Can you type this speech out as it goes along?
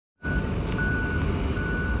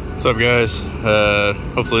What's up, guys?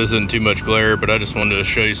 Hopefully this isn't too much glare, but I just wanted to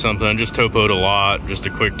show you something. I just topoed a lot, just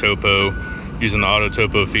a quick topo using the auto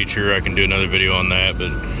topo feature. I can do another video on that,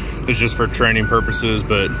 but it's just for training purposes.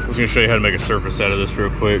 But I was going to show you how to make a surface out of this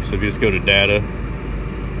real quick. So if you just go to data,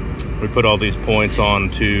 we put all these points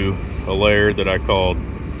onto a layer that I called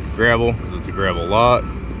gravel, because it's a gravel lot.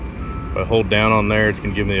 If I hold down on there, it's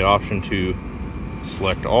going to give me the option to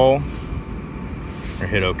select all or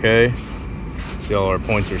hit OK. See, all our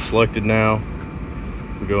points are selected now.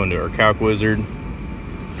 We go into our calc wizard,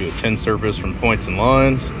 do a 10 surface from points and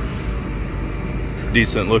lines.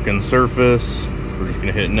 Decent looking surface. We're just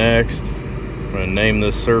gonna hit next. I'm gonna name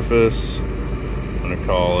this surface. I'm gonna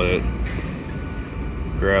call it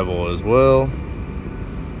gravel as well.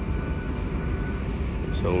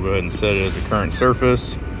 So we'll go ahead and set it as a current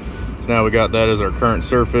surface. So now we got that as our current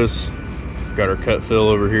surface. Got our cut fill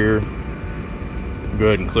over here. Go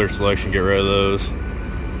ahead and clear selection, get rid of those.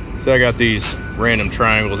 So I got these random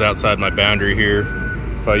triangles outside my boundary here.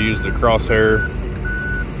 If I use the crosshair,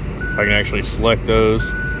 I can actually select those.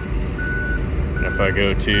 And if I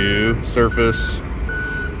go to surface,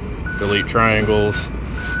 delete triangles,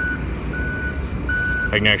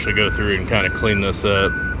 I can actually go through and kind of clean this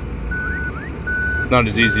up. Not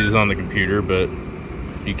as easy as on the computer, but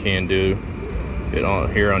you can do it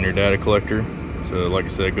on here on your data collector. So like I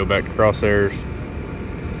said, go back to crosshairs,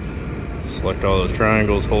 select all those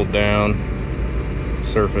triangles, hold down,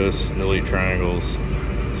 surface, delete triangles,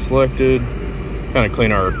 selected. Kind of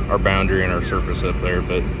clean our boundary and our surface up there.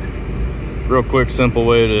 But real quick, simple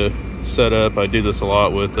way to set up. I do this a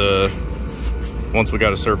lot with, once we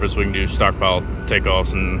got a surface, we can do stockpile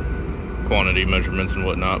takeoffs and quantity measurements and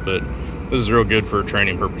whatnot. But this is real good for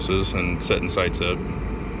training purposes and setting sites up.